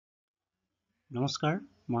নমস্কাৰ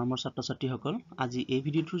মৰমৰ ছাত্ৰ-ছাত্ৰীসকল আজি এই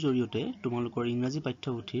ভিডিঅ'টোৰ জৰিয়তে তোমালোকৰ ইংৰাজী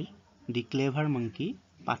পাঠ্যপুথিৰ দি ক্লেভাৰ মাংকি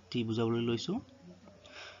পাঠটি বুজাবলৈ লৈছো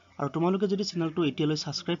আৰু তোমালোকে যদি চেনেলটো এতিয়ালৈ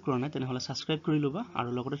সাবস্ক্ৰাইব কৰা নাই তেনেহলে সাবস্ক্ৰাইব কৰি লবা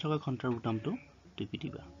আৰু লগতে থকা ঘণ্টাৰ বুটামটো টিপি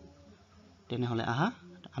দিবা তেনেহলে আহা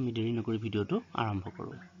আমি দেৰি নকৰি ভিডিঅ'টো আৰম্ভ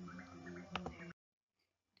কৰো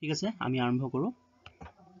ঠিক আছে আমি আৰম্ভ কৰো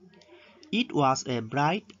It was a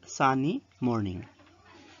bright sunny morning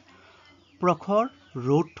প্ৰখৰ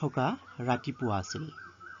ৰ'দ থকা ৰাতিপুৱা আছিল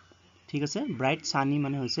ঠিক আছে ব্ৰাইট সানি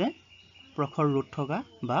মানে হৈছে প্ৰখৰ ৰ'দ থকা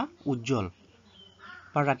বা উজ্জ্বল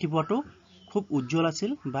বা ৰাতিপুৱাটো খুব উজ্জ্বল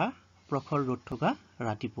আছিল বা প্ৰখৰ ৰ'দ থকা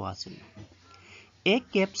ৰাতিপুৱা আছিল A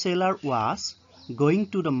cab seller was going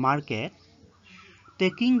to the market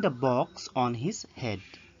taking the box on his head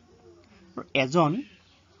এজন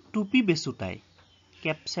টুপি বেচুতাই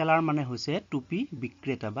কেপ সেলাৰ মানে হৈছে টুপি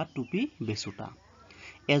বিক্ৰেতা বা টুপি বেচুতা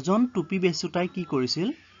এজন টুপি বেচুতাই কি কৰিছিল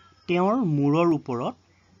তেওঁৰ মূৰৰ ওপৰত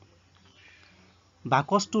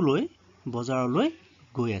বাকচটো লৈ বজাৰলৈ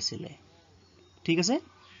গৈ আছিল ঠিক আছে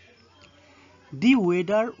The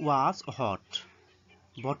weather was hot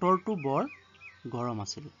বতৰটো বৰ গৰম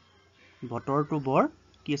আছিল বতৰটো বৰ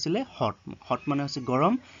কি আছিল hot মানে হৈছে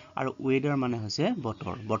গৰম আৰু weather মানে হৈছে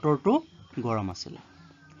বতৰটো গৰম আছিল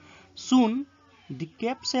Soon the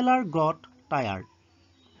cab seller got tired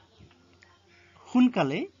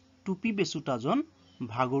সোনকালে টুপি বেচুতাজন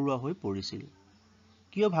ভাগৰুৱা হৈ পৰিছিল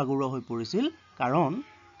কিয় ভাগৰুৱা হৈ পৰিছিল কাৰণ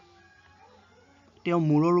তেওঁ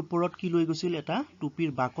মূৰৰ ওপৰত কি লৈ গৈছিল এটা টুপিৰ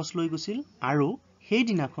বাকচ লৈ গৈছিল আৰু সেই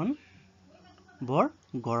দিনাখন বৰ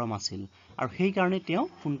গৰম আছিল আৰু সেই কাৰণে তেওঁ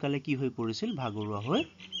সোনকালে কি হৈ পৰিছিল ভাগৰুৱা হৈ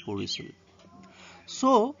পৰিছিল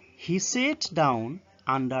So he sat down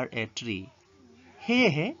under a tree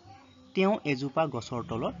হেহে তেওঁ এজোপা গছৰ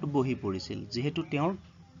তলত বহি পৰিছিল যেহেতু তেওঁৰ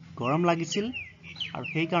গৰম লাগিছিল আৰু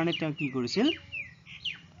সেই কাৰণে তেওঁ কি কৰিছিল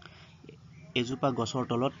এজোপা গছৰ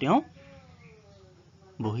তলত তেওঁ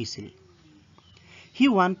বহিছিল He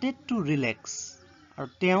wanted to relax আৰু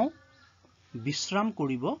তেওঁ বিশ্ৰাম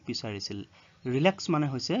কৰিব বিচাৰিছিল relax মানে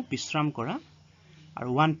হৈছে বিশ্ৰাম কৰা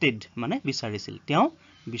আৰু wanted মানে বিচাৰিছিল তেওঁ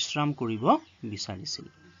বিশ্ৰাম কৰিব বিচাৰিছিল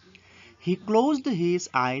He closed his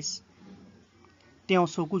eyes তেওঁ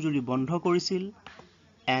চকুজুৰি বন্ধ কৰিছিল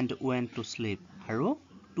and went to sleep আৰু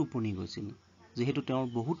টোপনি গৈছিল যেহেতু তেওঁৰ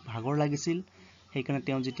বহুত ভাগৰ লাগিছিল সেইকাৰণে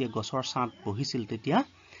তেওঁ যেতিয়া গছৰ ছাঁত বহিছিল তেতিয়া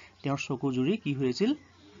তেওঁৰ চকুজুৰি কি হৈছিল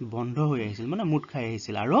বন্ধ হৈ আহিছিল মানে মুঠ খাই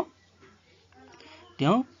আহিছিল আৰু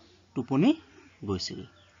তেওঁ টোপনি গৈছিল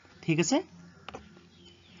ঠিক আছে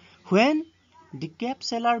When the cab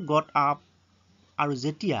seller got up আৰু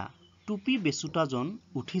যেতিয়া টুপি বেচুতাজন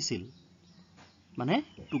উঠিছিল মানে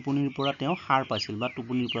টোপনিৰ পৰা তেওঁ সাৰ পাইছিল বা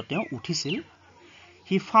টোপনিৰ পৰা তেওঁ উঠিছিল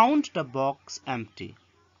He found the box empty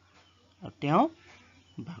তেওঁ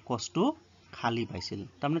বাকচটো খালি পাইছিল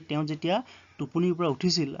তাৰমানে তেওঁ যেতিয়া টোপনিৰ পৰা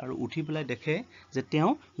উঠিছিল আৰু উঠি পেলাই দেখে যে তেওঁ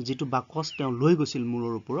যেটো বাকচ তেওঁ লৈ গৈছিল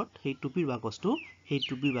মূৰৰ ওপৰত সেই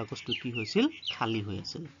টুপিৰ বাকচটো কি হৈছিল খালি হৈ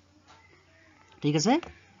আছিল ঠিক আছে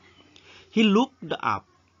He looked up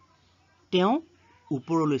তেওঁ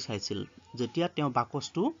ওপৰলৈ চাইছিল যেতিয়া তেওঁ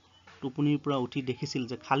বাকচটো টোপনিৰ পৰা উঠি দেখিছিল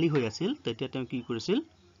যে খালি হৈ আছিল তেতিয়া তেওঁ কি কৰিছিল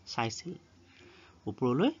চাইছিল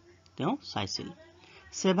ওপৰলৈ তেওঁ চাইছিল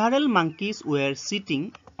Several monkeys were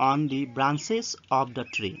sitting on the branches of the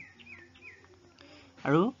tree.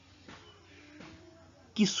 আৰু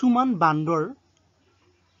কিছুমান বান্দৰ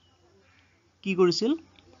কি কৰিছিল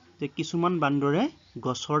যে কিছুমান বান্দৰে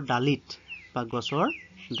গছৰ ডালিত বা গছৰ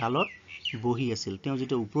ডালত বহি আছিল তেওঁ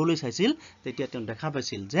যেতিয়া ওপৰলৈ চাইছিল তেতিয়া তেওঁ দেখা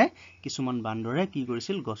পাইছিল যে কিছুমান বান্দৰে কি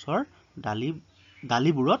কৰিছিল গছৰ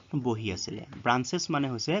ডালিবোৰত বহি আছিল branches মানে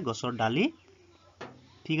হৈছে গছৰ ডালি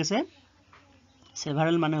ঠিক আছে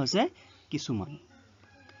Several মানে হৈছে কিছুমান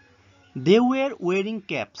They were wearing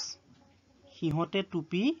caps সিহঁতে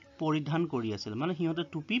টুপি পৰিধান কৰি আছিল মানে সিহঁতে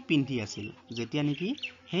টুপি পিন্ধি আছিল যেতিয়া নেকি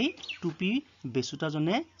সেই টুপি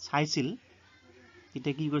বেচুতাজনে চাইছিল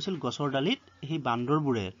তেতিয়া কি কৰিছিল গছৰ ডালিত সেই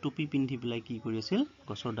বান্দৰবোৰে টুপি পিন্ধি পেলাই কি কৰি আছিল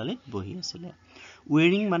গছৰ ডালিত বহি আছিল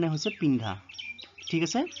wearing মানে হৈছে পিন্ধা ঠিক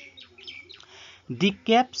আছে The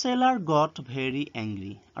cab seller got very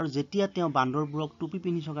angry আৰু যেতিয়া তেওঁ বান্দৰবোৰক টুপি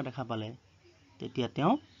পিন্ধি থকা দেখা পালে তেতিয়া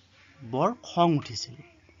তেওঁ বৰ খং উঠিছিল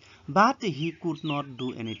But he could not do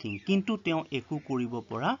anything কিন্তু তেওঁ একো কৰিব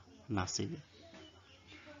পৰা নাছিল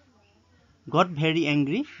Got very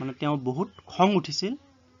angry মানে তেওঁ বহুত খং উঠিছিল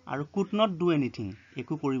আৰু could not do anything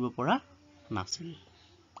একো কৰিব পৰা নাছিল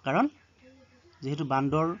কাৰণ যেহেতু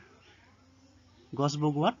বান্দৰ গছ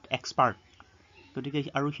বগোৱাত এক্সপাৰ্ট গতিকে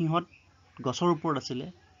আৰু সিহঁত গছৰ ওপৰত আছিল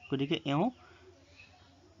গতিকে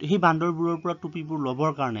সেই বান্দৰবোৰৰ পৰা টুপিবোৰ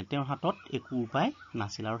লবৰ কাৰণে তেওঁৰ হাতত একো উপায়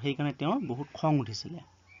নাছিল আৰু সেই কাৰণে তেওঁৰ বহুত খং উঠিছিল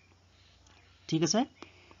ঠিক আছে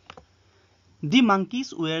The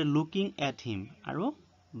monkeys were looking at him. আৰু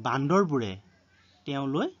বান্দৰবোৰে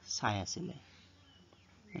তেওঁলৈ চাই আছিলে।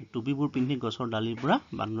 টুপিবোৰ পিন্ধি গছৰ ডালিৰ পৰা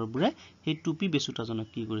বান্দৰবোৰে সেই টুপি বেচুতাজনক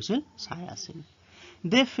কি কৰিছিল চাই আছিল।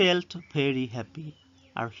 They felt very happy.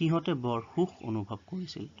 আৰু সিহঁতে বৰ সুখ অনুভৱ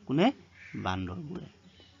কৰিছিল। কোনে বান্দৰবোৰে।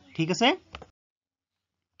 ঠিক আছে?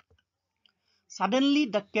 Suddenly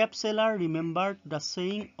the cave seller remembered the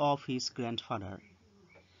saying of his grandfather.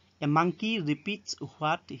 A monkey repeats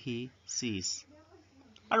what he sees.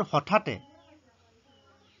 আৰু হঠাতে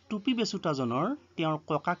টুপি বেচুতাজনৰ তেওঁৰ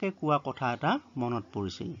ককাকে কোৱা কথা এটা মনত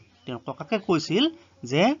পৰিছিল। তেওঁৰ ককাকে কৈছিল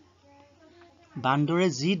যে বান্দৰে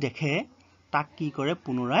যি দেখে তাক কি কৰে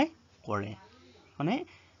পুনৰাই কৰে। মানে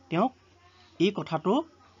তেওঁক এই কথাটো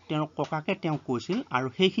তেওঁৰ ককাকে তেওঁ কৈছিল আৰু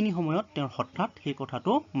সেইখিনি সময়ত তেওঁৰ হঠাৎ সেই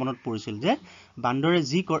কথাটো মনত পৰিছিল যে বান্দৰে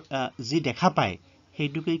যি দেখা পায়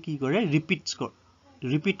সেইটোকে কি কৰে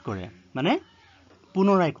ৰিপিট কৰে মানে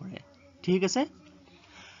পুনৰাই কৰে। ঠিক আছে?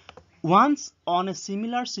 Once on a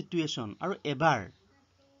similar situation আৰু এবাৰ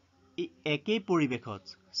একেই পৰিবেশত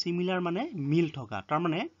similar মানে মিল থকা তাৰ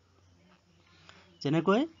মানে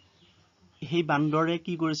যেনেকৈ সেই বান্দৰে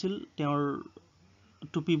কি কৰিছিল তেওঁৰ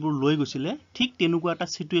টুপিবোৰ লৈ গৈছিলে ঠিক তেনেকুৱা এটা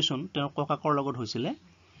সিচুৱেচন তেওঁৰ ককাকৰ লগত হৈছিলে।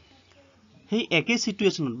 সেই একেই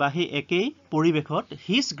সিচুৱেচনত বা সেই একেই পৰিবেশত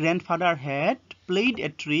his grandfather had played a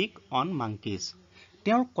trick on monkeys.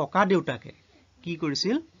 তেওঁৰ ককা দেউতাকে কি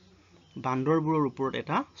কৰিছিল বান্দৰবোৰৰ ওপৰত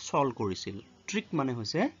এটা চল কৰিছিল। ট্ৰিক মানে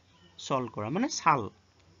হৈছে চল কৰা মানে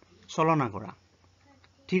চলনা কৰা।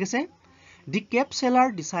 ঠিক আছে? The cave seller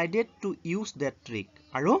decided to use that trick.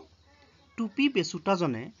 আৰু টুপি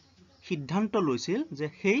বেচুতাজনে সিদ্ধান্ত লৈছিল যে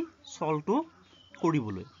সেই চলটো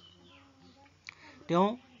কৰিবলৈ। তেওঁ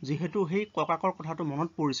যিহেতু সেই ককাকৰ কথাটো মনত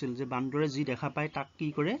পৰিছিল যে বান্দৰে যি দেখা পায় তাক কি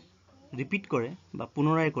কৰে ৰিপিট কৰে বা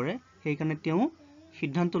পুনৰাই কৰে সেইকাৰণে তেওঁ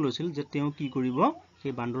সিদ্ধান্ত লৈছিল যে তেওঁ কি কৰিব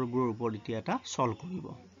সেই বান্দৰবোৰৰ ওপৰত এতিয়া এটা চল কৰিব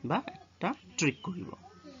বা এটা ট্ৰিক কৰিব।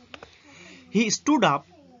 He stood up.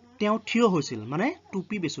 তেওঁ থিয় হৈছিল মানে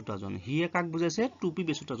টুপি বেচুতাজন। হিয়ে কাক বুজাইছে টুপি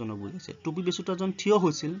বেচুতাজনক বুজাইছে। টুপি বেচুতাজন থিয়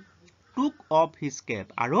হৈছিল took off his cap.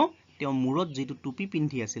 আৰু তেওঁ মূৰত যিটো টুপি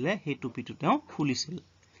পিন্ধি আছিলে সেই টুপিটো তেওঁ খুলিছিল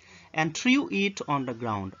and threw it on the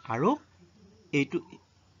ground. আৰু এইটো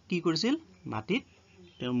কি কৰিছিল মাটিত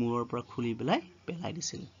তেওঁৰ মূৰৰ পৰা খুলি পেলাই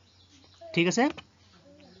দিছিল। ঠিক আছে?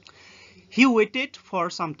 He waited for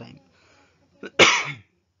some time.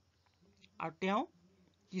 আৰু তেওঁ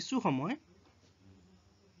কিছু সময়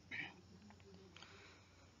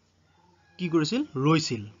কি কৰিছিল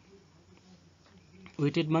ৰৈছিল।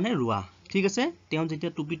 waited মানে ৰোৱা। ঠিক আছে? তেওঁ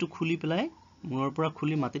যেতিয়া টুপিটো খুলি পেলাই মূৰৰ পৰা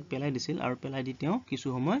খুলি মাটিত পেলাই দিছিল আৰু পেলাই দি তেওঁ কিছু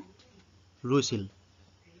সময় ৰৈছিল।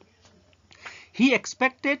 He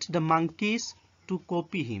expected the monkeys to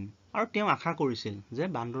copy him. আৰু তেওঁ আশা কৰিছিল যে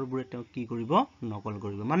বান্দৰবোৰে তেওঁ কি কৰিব নকল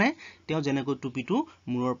কৰিব। মানে তেওঁ যেনেকৈ টুপিটো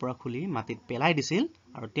মূৰৰ পৰা খুলি মাটিত পেলাই দিছিল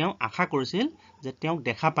আৰু তেওঁ আশা কৰিছিল যে তেওঁক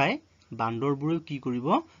দেখা পায় বান্দৰবোৰে কি কৰিব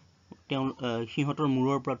তেওঁ সিহঁতৰ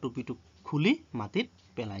মূৰৰ পৰা টুপিটো খুলি মাটিত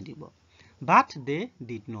পেলাই দিব। But they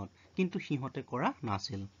did not. কিন্তু সিহঁতে কৰা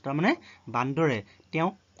নাছিল। তাৰ মানে বান্দৰে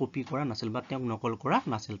তেওঁক কপি কৰা নাছিল বা তেওঁক নকল কৰা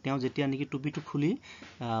নাছিল। তেওঁ যেতিয়া নেকি টুপিটো খুলি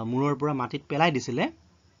মূৰৰ পৰা মাটিত পেলাই দিছিলে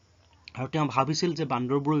আৰু তেওঁ ভাবিছিল যে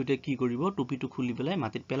বান্দৰবোৰে এতিয়া কি কৰিব টুপিটো খুলি পেলাই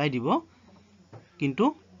মাটিত পেলাই দিব কিন্তু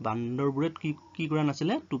বান্দৰবোৰে কি কৰা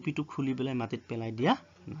নাছিলে টুপিটো খুলি পেলাই মাটিত পেলাই দিয়া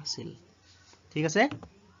নাছিল। ঠিক আছে?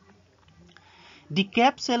 The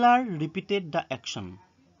cave seller repeated the action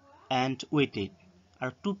and waited.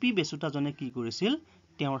 আৰু টুপি বেচুতাজনে কি কৰিছিল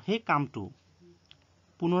তেওঁৰ সেই কামটো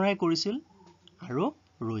পুনৰাই কৰিছিল আৰু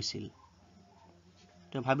ৰৈছিল।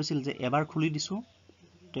 তেওঁ ভাবিছিল যে এবাৰ খুলি দিছো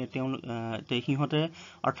সিহঁতে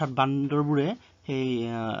অৰ্থাৎ বান্দৰবোৰে সেই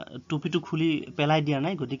টুপিটো খুলি পেলাই দিয়া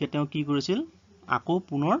নাই গতিকে তেওঁ কি কৰিছিল আকৌ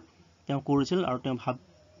পুনৰ তেওঁ কৰিছিল আৰু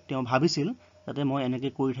তেওঁ ভাবিছিল যাতে মই এনেকৈ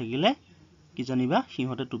কৰি থাকিলে কি জানিবা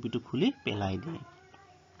সিহঁতে টুপিটো খুলি পেলাই দিয়ে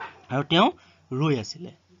আৰু তেওঁ ৰৈ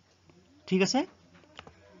আছিলে। ঠিক আছে?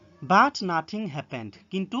 But nothing happened.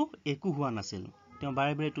 কিন্তু একো হোৱা নাছিল। তেওঁ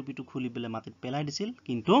বাৰে বাৰে টুপিটো খুলি পেলাই মাটিত পেলাই দিছিল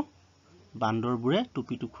কিন্তু বান্দৰবোৰে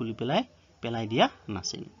টুপিটো খুলি পেলাই দিয়া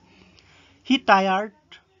নাছিল। He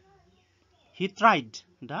tried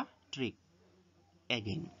the trick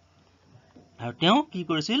again. আৰু তেওঁ কি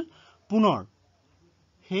কৰিছিল পুনৰ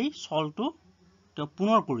সেই চলটো তেওঁ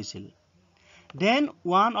পুনৰ কৰিছিল। Then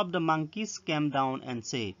one of the monkeys came down and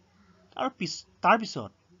said. আৰু তাৰ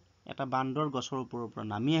পিছত এটা বান্দৰ গছৰ ওপৰৰ পৰা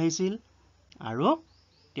নামি আহিছিল আৰু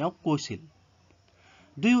তেওঁ কৈছিল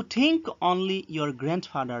Do you think only your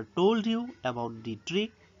grandfather told you about the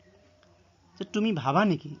trick? যে তুমি ভাবা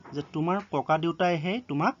নেকি যে তোমাৰ ককা দেউতাইহে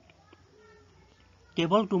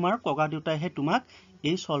তোমাক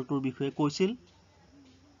এই চলটোৰ বিষয়ে কৈছিল?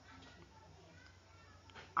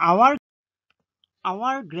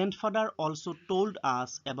 Our grandfather also told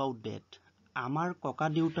us about that. আমাৰ ককা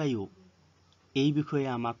দেউতাইও এই বিষয়ে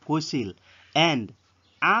আমাক কৈছিল and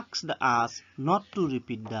asked us not to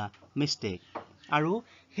repeat the mistake. আৰু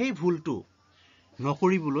সেই ভুলটো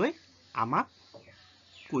নকৰিবলৈ আমাক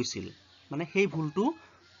কৈছিল মানে সেই ভুলটো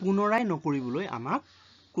পুনৰাই নকৰিবলৈ আমাক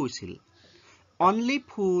কৈছিল Only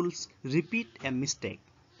fools repeat a mistake.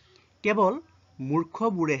 কেৱল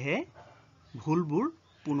মূৰ্খবোৰেহে ভুলবোৰ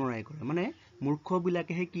পুনৰাই কৰে মানে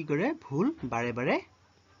মূৰ্খবিলাকেহে কি কৰে ভুল বাৰে বাৰে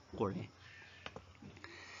কৰে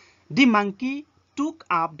The monkey took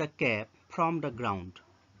up the cap from the ground.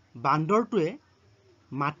 বান্দৰটোৱে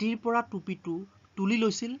মাটিৰ পৰা টুপিটো তুলি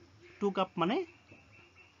লৈছিল took up মানে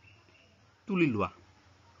তুলি লোৱা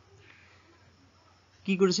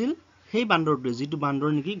কি কৰিছিল সেই বান্দৰটোৱে যিটো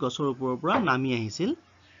বান্দৰ নেকি গছৰ ওপৰৰ পৰা নামি আহিছিল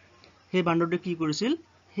সেই বান্দৰটোৱে কি কৰিছিল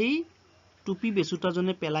সেই টুপি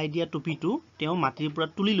বেচুতাজনে পেলাই দিয়া টুপিটো তেওঁ মাটিৰ পৰা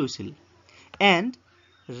তুলি লৈছিল and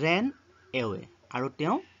ran away আৰু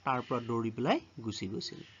তেওঁ তাৰ পৰা দৌৰি পেলাই গুচি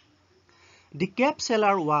গৈছিল The cap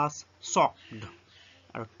seller was shocked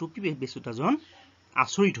আৰু টুপি বেচুতাজন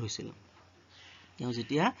আচৰিত হৈছিল তেওঁ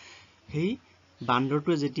যেতিয়া সেই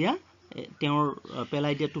বান্দৰটোৱে যেতিয়া তেওঁৰ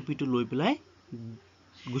পেলাই দিয়া টুপিটো লৈ পেলাই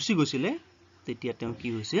গুচি গৈছিল তেতিয়া তেওঁ কি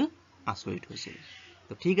হৈছিল আচৰিত হৈছিল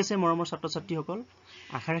তো ঠিক আছে মৰমৰ ছাত্ৰ ছাত্ৰীসকল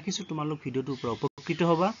আশা ৰাখিছো তোমালোক ভিডিওটোৰ পৰা উপকৃত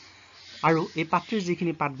হ'বা আৰু এই পাঠ্যৰ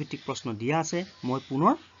যিখিনি পাঠভিত্তিক প্ৰশ্ন দিয়া আছে মই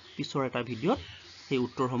পুনৰ পিছৰ এটা ভিডিওত সেই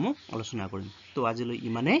উত্তৰসমূহ আলোচনা কৰিম তো আজিলৈ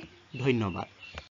ইমানেই ধন্যবাদ